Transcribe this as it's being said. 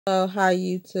Hello, hi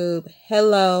YouTube.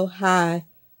 Hello, hi.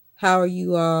 How are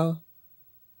you all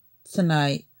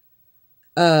tonight?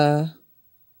 Uh,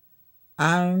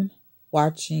 I'm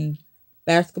watching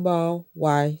Basketball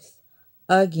Wives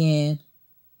again,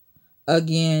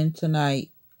 again tonight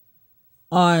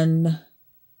on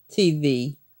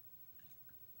TV.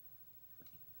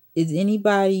 Is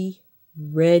anybody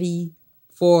ready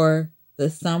for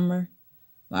the summer?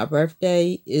 My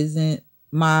birthday is in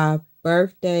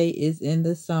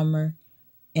the summer,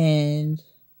 and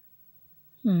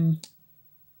hmm,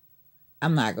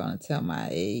 I'm not gonna tell my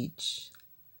age.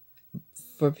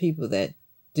 For people that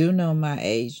do know my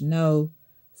age, know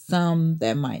some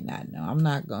that might not know. I'm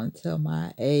not going to tell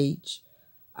my age.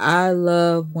 I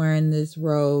love wearing this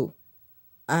robe.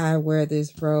 I wear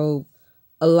this robe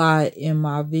a lot in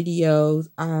my videos.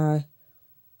 I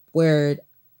wear it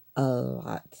a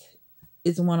lot.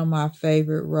 It's one of my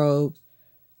favorite robes.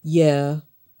 Yeah.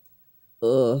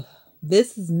 Ugh.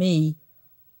 This is me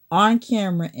on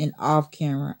camera and off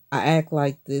camera. I act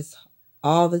like this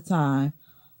all the time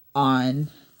on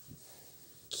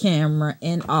camera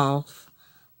and off.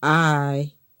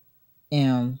 I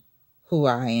am who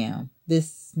I am. This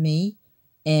is me,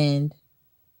 and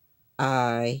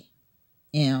I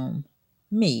am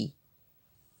me.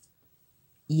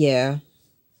 Yeah,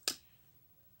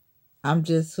 I'm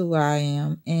just who I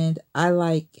am, and I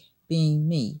like being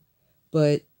me,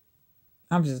 but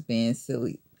I'm just being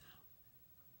silly.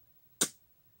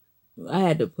 I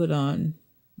had to put on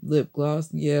lip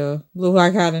gloss. Yeah, look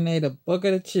like I done ate a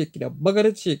bucket of chicken, a bucket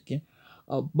of chicken,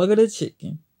 a bucket of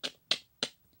chicken.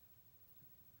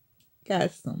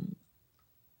 Got some.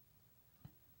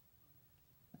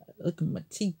 Look at my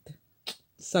teeth,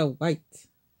 so white.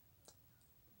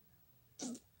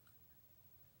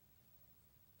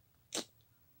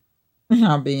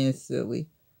 I'm being silly.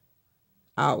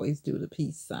 I always do the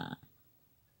peace sign.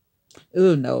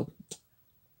 Oh no,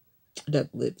 duck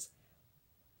lips.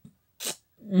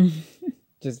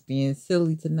 Just being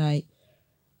silly tonight,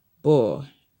 boy.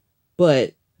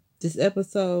 But this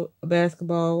episode of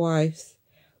Basketball Wives,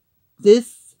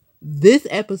 this this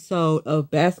episode of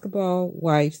Basketball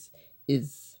Wives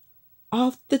is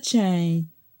off the chain.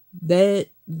 That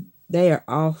they are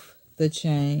off the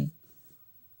chain.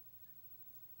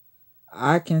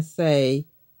 I can say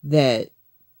that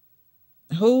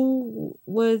who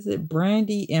was it,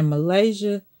 Brandy and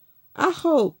Malaysia? I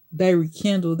hope they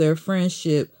rekindle their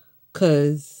friendship,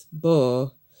 cause boy,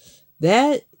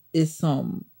 that is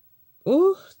some.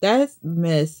 Ooh, that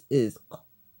mess is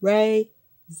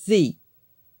crazy.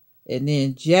 And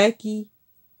then Jackie,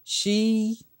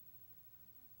 she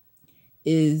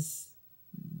is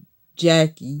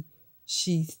Jackie.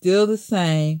 She's still the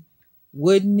same.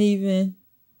 Wouldn't even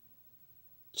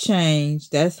change.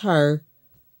 That's her.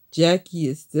 Jackie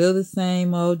is still the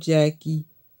same old Jackie.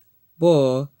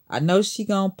 Boy, I know she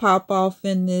gonna pop off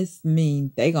in this.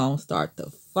 They gonna start to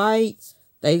fight.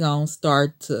 They gonna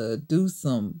start to do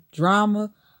some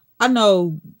drama. I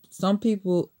know some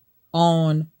people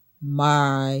on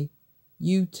my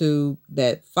YouTube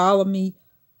that follow me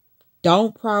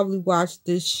don't probably watch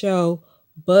this show,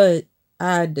 but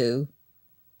I do.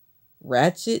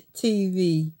 Ratchet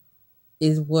TV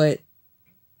is what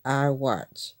I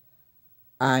watch.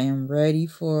 I am ready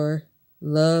for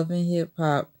Love and Hip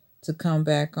Hop to come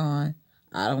back on.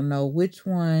 I don't know which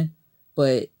one,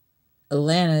 but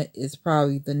Atlanta is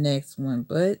probably the next one.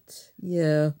 But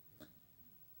yeah,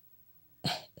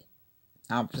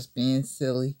 I'm just being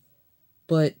silly.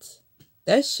 But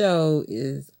that show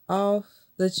is off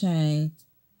the chain.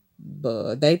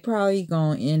 But they probably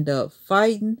gonna end up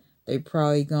fighting. They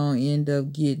probably gonna end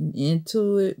up getting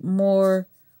into it more.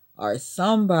 Or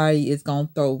somebody is gonna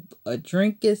throw a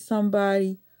drink at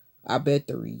somebody. I bet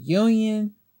the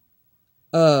reunion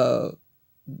uh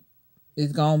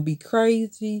is gonna be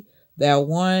crazy. That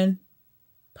one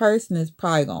person is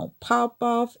probably gonna pop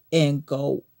off and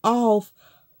go off.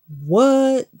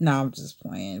 What? No, I'm just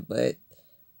playing, but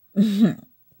I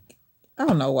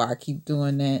don't know why I keep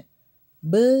doing that.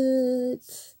 But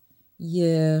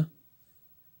yeah,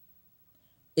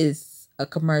 it's a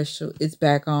commercial. It's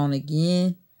back on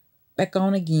again. Back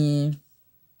on again.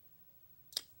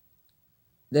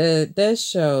 That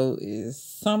show is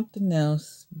something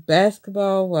else.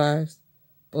 Basketball Wives.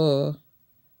 Boy.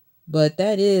 But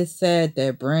that is sad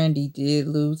that Brandy did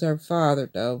lose her father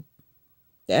though.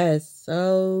 That's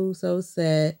so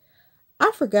sad.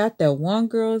 I forgot that one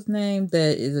girl's name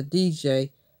that is a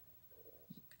DJ.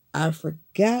 I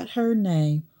forgot her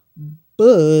name,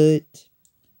 but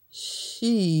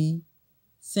she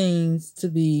seems to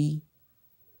be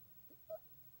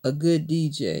a good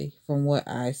DJ from what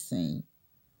I've seen.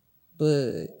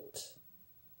 but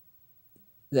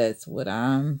that's what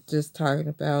I'm just talking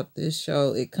about. This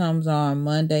show, it comes on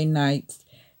Monday nights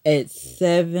at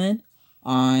 7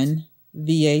 on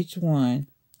VH1.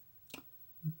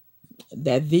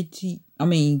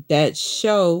 That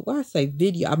show, why I say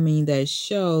video, I mean that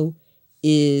show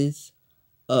is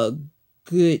a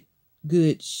good,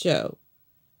 good show.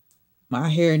 My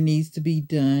hair needs to be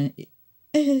done.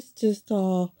 It's just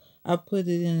all, I put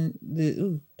it in the,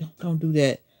 ooh, don't do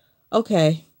that.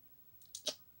 Okay.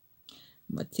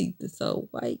 My teeth are so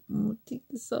white. My teeth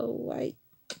are so white.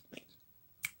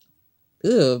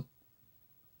 Ugh.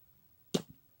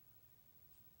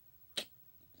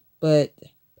 But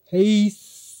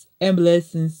peace and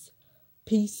blessings.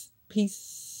 Peace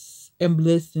and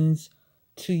blessings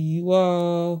to you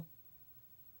all.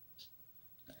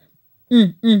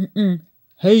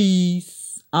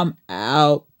 Peace. I'm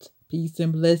out. Peace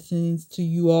and blessings to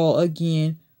you all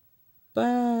again.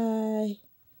 Bye.